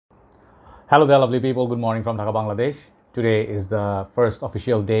Hello there, lovely people. Good morning from Dhaka, Bangladesh. Today is the first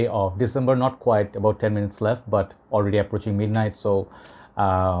official day of December. Not quite, about 10 minutes left, but already approaching midnight. So,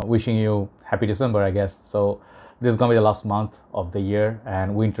 wishing you happy December, I guess. So, this is gonna be the last month of the year,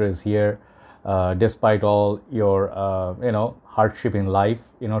 and winter is here. Despite all your, hardship in life,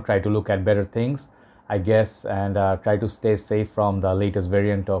 try to look at better things, I guess, and try to stay safe from the latest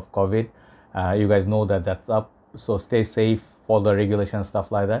variant of COVID. You guys know that that's up, so stay safe, follow the regulations,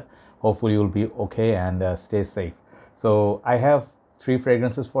 stuff like that. Hopefully you'll be okay and stay safe. So I have 3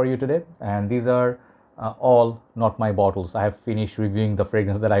 fragrances for you today, and these are all not my bottles. I have finished reviewing the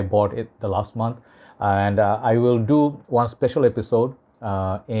fragrance that I bought it the last month, and I will do one special episode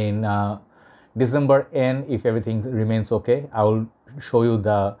in December end. If everything remains okay, I will show you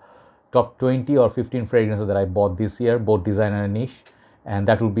the top 20 or 15 fragrances that I bought this year, both designer and niche, and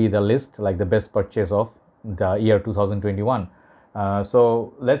that will be the list, like the best purchase of the year 2021.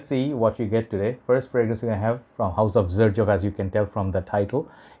 So let's see what you get today. First fragrance I have from House of Xerjoff, as you can tell from the title,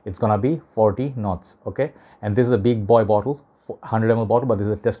 it's gonna be 40 knots. Okay, and this is a big boy bottle, 100 ml bottle, but this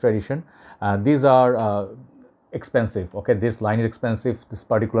is a tester edition. These are expensive. Okay, this line is expensive. This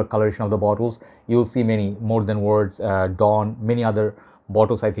particular coloration of the bottles, you'll see many more than words, Dawn, many other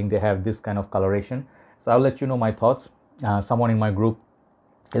bottles. I think they have this kind of coloration. So I'll let you know my thoughts. Someone in my group,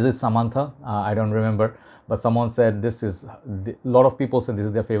 is it Samantha? I don't remember, but someone said this is, a lot of people said this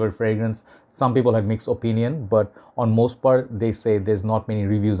is their favorite fragrance. Some people had mixed opinion, but on most part they say there's not many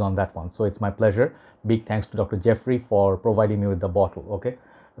reviews on that one. So it's my pleasure. Big thanks to Dr. Jeffrey for providing me with the bottle. Okay,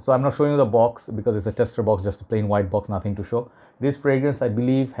 so I'm not showing you the box because it's a tester box, just a plain white box, nothing to show. This fragrance I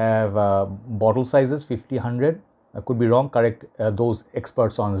believe have bottle sizes 50, 100. I could be wrong. Correct those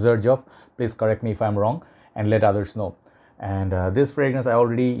experts on Xerjoff, please correct me if I'm wrong and let others know. And this fragrance I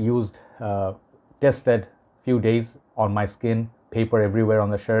already used, tested few days on my skin, paper everywhere on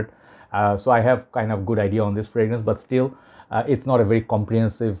the shirt. So I have kind of good idea on this fragrance, but still it's not a very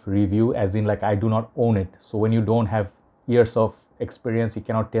comprehensive review, as in like I do not own it. So when you don't have years of experience, you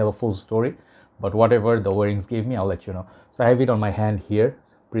cannot tell a full story, but whatever the wearings gave me, I'll let you know. So I have it on my hand here,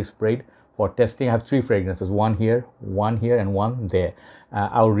 pre-sprayed for testing. I have 3 fragrances, one here, and one there.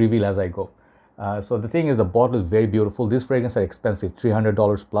 I'll reveal as I go. So the thing is, the bottle is very beautiful. These fragrances are expensive,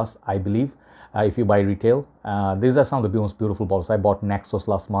 $300 plus, I believe, if you buy retail. These are some of the most beautiful bottles. I bought Naxos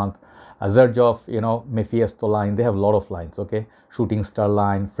last month. Xerjoff, Mephisto line, they have a lot of lines, okay? Shooting Star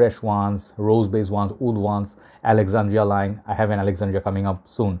line, fresh ones, rose-based ones, oud ones, Alexandria line. I have an Alexandria coming up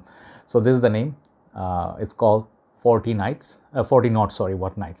soon. So this is the name. It's called 40 nights, 40 knots, sorry,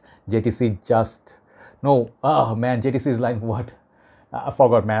 what nights? JTC just, no, oh man, JTC is like what? I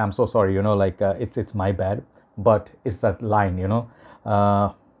forgot, man. I'm so sorry. It's my bad, but it's that line.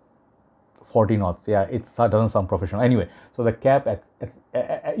 40 knots. Yeah, it doesn't sound professional. Anyway, so the cap,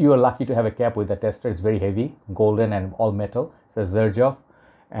 you are lucky to have a cap with the tester. It's very heavy, golden and all metal. It says Xerjoff,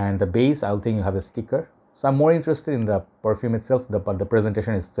 and the base, I'll think you have a sticker. So I'm more interested in the perfume itself, but the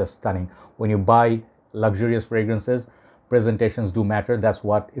presentation is just stunning. When you buy luxurious fragrances, presentations do matter. That's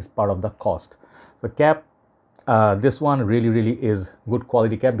what is part of the cost. So cap. This one really is good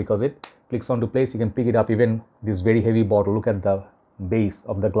quality cap because it clicks onto place. You can pick it up. Even this very heavy bottle, look at the base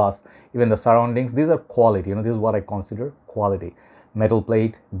of the glass, even the surroundings, these are quality. This is what I consider quality. Metal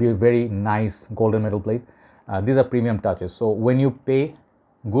plate, very nice golden metal plate. These are premium touches. So when you pay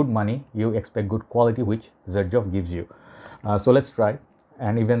good money, you expect good quality, which Xerjoff gives you. So let's try.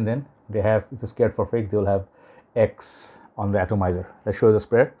 And even then they have, if you're scared for fake, they'll have X on the atomizer. Let's show you the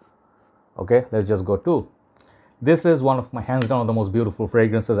sprayer. Okay, let's just go to. This is one of my, hands down, the most beautiful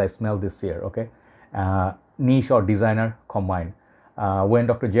fragrances I smelled this year. Okay, niche or designer combined. When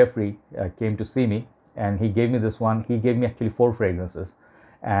Dr. Jeffrey came to see me and he gave me this one, he gave me actually 4 fragrances,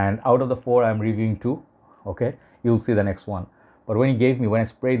 and out of the 4 I'm reviewing 2. Okay, you'll see the next one. But when he gave me, when I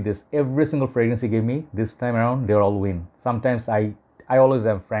sprayed this, every single fragrance he gave me this time around, they're all win. Sometimes I always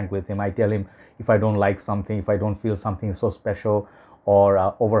am frank with him. I tell him if I don't like something, if I don't feel something is so special or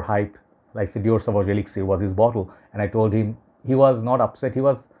overhyped. Like Dior Sauvage Elixir was his bottle, and I told him, he was not upset. He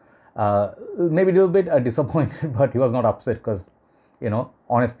was maybe a little bit disappointed, but he was not upset because,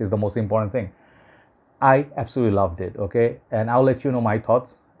 honesty is the most important thing. I absolutely loved it, okay? And I'll let you know my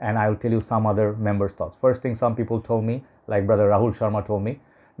thoughts, and I'll tell you some other members' thoughts. First thing, some people told me, like brother Rahul Sharma told me,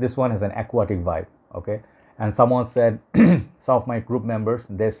 this one has an aquatic vibe, okay? And someone said, some of my group members,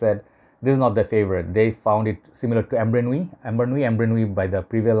 they said, this is not their favorite. They found it similar to Amber Nuit by the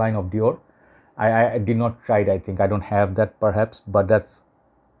previous line of Dior. I did not try it, I think. I don't have that perhaps, but that's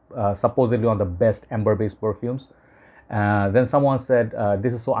supposedly one of the best amber-based perfumes. Then someone said,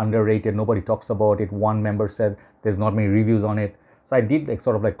 this is so underrated, nobody talks about it. One member said, there's not many reviews on it. So I did like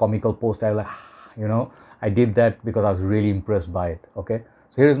sort of like comical post. I was like, you know, I did that because I was really impressed by it. Okay,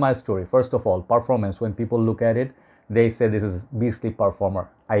 so here's my story. First of all, performance. When people look at it, they say this is beastly performer.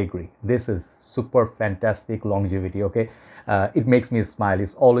 I agree. This is super fantastic longevity. Okay, it makes me smile.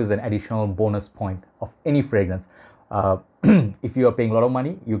 It's always an additional bonus point of any fragrance. If you are paying a lot of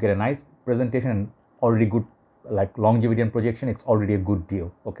money, you get a nice presentation and already good like longevity and projection. It's already a good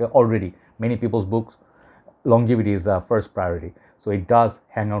deal. Okay, already many people's books, longevity is first priority. So it does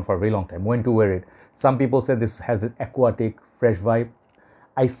hang on for a very long time. When to wear it? Some people say this has an aquatic, fresh vibe.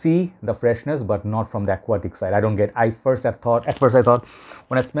 I see the freshness, but not from the aquatic side. I don't get. At first I thought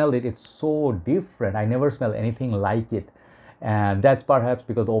when I smelled it, it's so different. I never smelled anything like it, and that's perhaps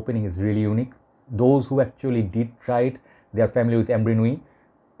because the opening is really unique. Those who actually did try it, they are familiar with Ambre Nuit.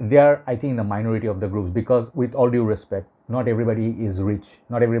 They are, I think, in the minority of the groups because, with all due respect, not everybody is rich.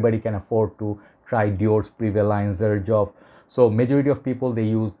 Not everybody can afford to try Dior's Privé line, Xerjoff. So majority of people, they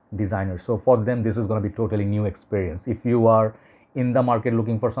use designers. So for them, this is going to be totally new experience. If you are in the market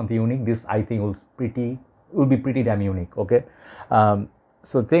looking for something unique, this I think will be pretty damn unique. Okay,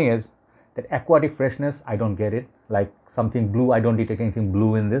 so the thing is that aquatic freshness, I don't get it. Like something blue, I don't detect anything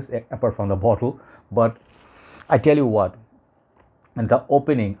blue in this apart from the bottle. But I tell you what, and the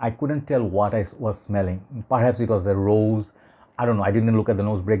opening, I couldn't tell what I was smelling. Perhaps it was the rose. I don't know. I didn't look at the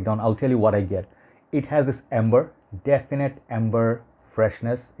nose breakdown. I'll tell you what I get. It has this amber, definite amber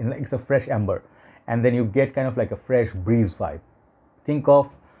freshness. It's a fresh amber, and then you get kind of like a fresh breeze vibe. Think of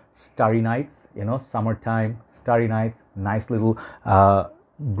starry nights, you know, summertime, starry nights, nice little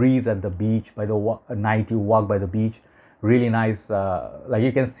breeze at the beach. By the night you walk by the beach, really nice. Like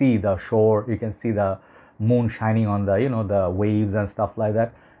you can see the shore, you can see the moon shining on the, you know, the waves and stuff like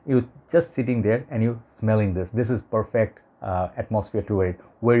that. You just sitting there and you smelling this. This is perfect atmosphere to wear it.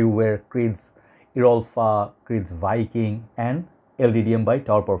 Where you wear Creed's Irolfa, Creed's Viking, and LDDM by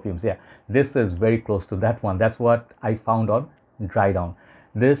Tower Perfumes. Yeah, this is very close to that one. That's what I found on Dry Down.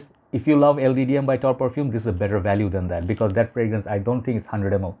 This, if you love LDDM by Tower Perfume, this is a better value than that, because that fragrance, I don't think it's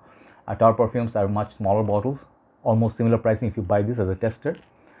 100 ml. Tower Perfumes are much smaller bottles, almost similar pricing if you buy this as a tester.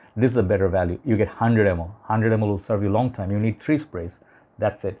 This is a better value. You get 100 ml. 100 ml will serve you a long time. You need 3 sprays.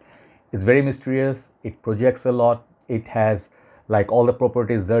 That's it. It's very mysterious. It projects a lot. It has like all the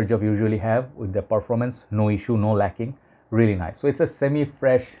properties Xerjoff usually have with the performance. No issue, no lacking. Really nice. So it's a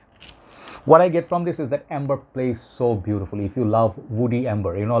semi-fresh. What I get from this is that amber plays so beautifully. If you love woody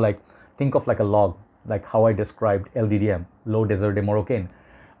amber, you know, like think of like a log, like how I described LDDM, Low Desert de Moroccan,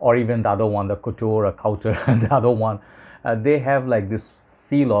 or even the other one, the Couture or Couture, the other one. They have like this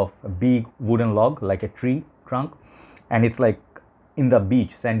feel of a big wooden log, like a tree trunk, and it's like in the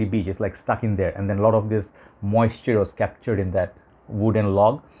beach, sandy beach, it's like stuck in there, and then a lot of this moisture was captured in that wooden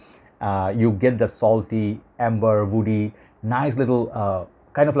log. You get the salty, amber, woody, nice little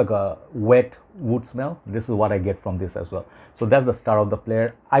kind of like a wet wood smell. This is what I get from this as well. So that's the star of the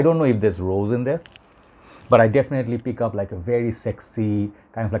player. I don't know if there's rose in there, but I definitely pick up like a very sexy,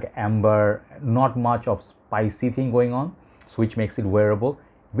 kind of like amber, not much of spicy thing going on, so which makes it wearable,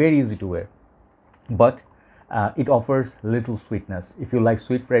 very easy to wear. But it offers little sweetness. If you like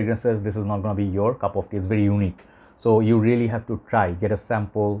sweet fragrances, this is not going to be your cup of tea. It's very unique. So you really have to try, get a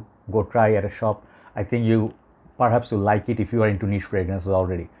sample, go try at a shop. I think perhaps you like it if you are into niche fragrances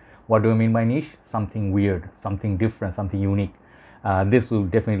already. What do I mean by niche? Something weird, something different, something unique. This will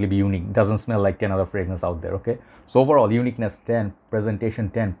definitely be unique. Doesn't smell like 10 other fragrances out there. Okay. So overall, uniqueness 10, presentation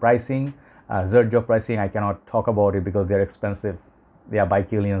 10, pricing, Xerjoff pricing, I cannot talk about it because they're expensive. They are by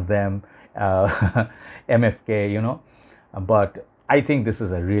Killian's, them, MFK, you know. But I think this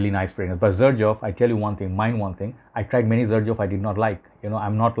is a really nice fragrance. But Xerjoff, I tell you one thing, one thing. I tried many Xerjoff I did not like. You know,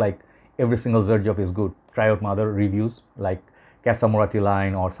 I'm not like every single Xerjoff is good. Try out my other reviews like Casa Morati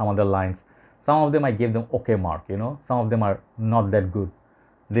line or some other lines. Some of them I gave them okay mark, you know. Some of them are not that good.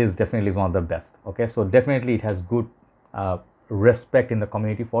 This definitely is one of the best. Okay, so definitely it has good respect in the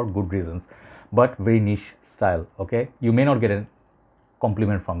community for good reasons, but very niche style. Okay, you may not get a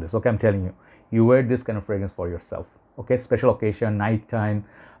compliment from this. Okay, I'm telling you, you wear this kind of fragrance for yourself. Okay, special occasion, nighttime,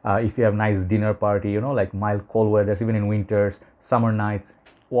 if you have nice dinner party, you know, like mild cold weather, even in winters, summer nights,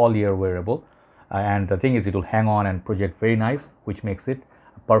 all year wearable. And the thing is, it will hang on and project very nice, which makes it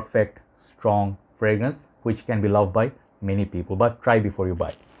a perfect, strong fragrance, which can be loved by many people. But try before you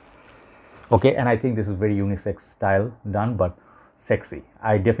buy. Okay, and I think this is very unisex style done, but sexy.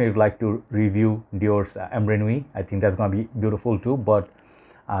 I definitely would like to review Dior's Ambre Nuit. I think that's going to be beautiful too, but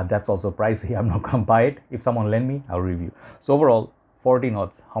that's also pricey. I'm not going to buy it. If someone lend me, I'll review. So overall, 14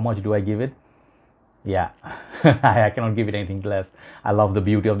 odds. How much do I give it? Yeah, I cannot give it anything less. I love the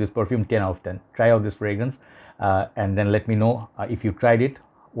beauty of this perfume. 10 out of 10. Try out this fragrance. and then let me know if you tried it,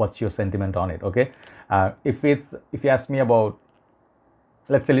 what's your sentiment on it. Okay, if you ask me about,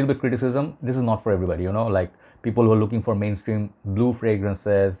 let's say, a little bit criticism, this is not for everybody, you know, like people who are looking for mainstream blue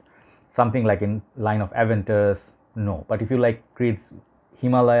fragrances, something like in line of Aventus, no. But if you like Creed's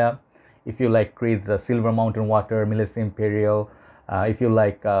Himalaya, if you like Creed's Silver Mountain Water, Millis Imperial, if you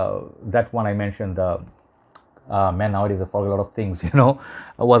like that one I mentioned, man, nowadays I forget a lot of things, you know.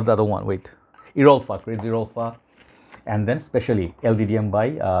 What's the other one? Wait, Creed's Erolfa, and then especially LDDM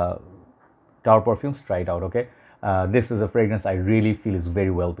by Tower Perfumes, try it out. Okay, this is a fragrance I really feel is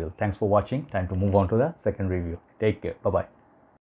very well built. Thanks for watching. Time to move on to the second review. Take care. Bye bye.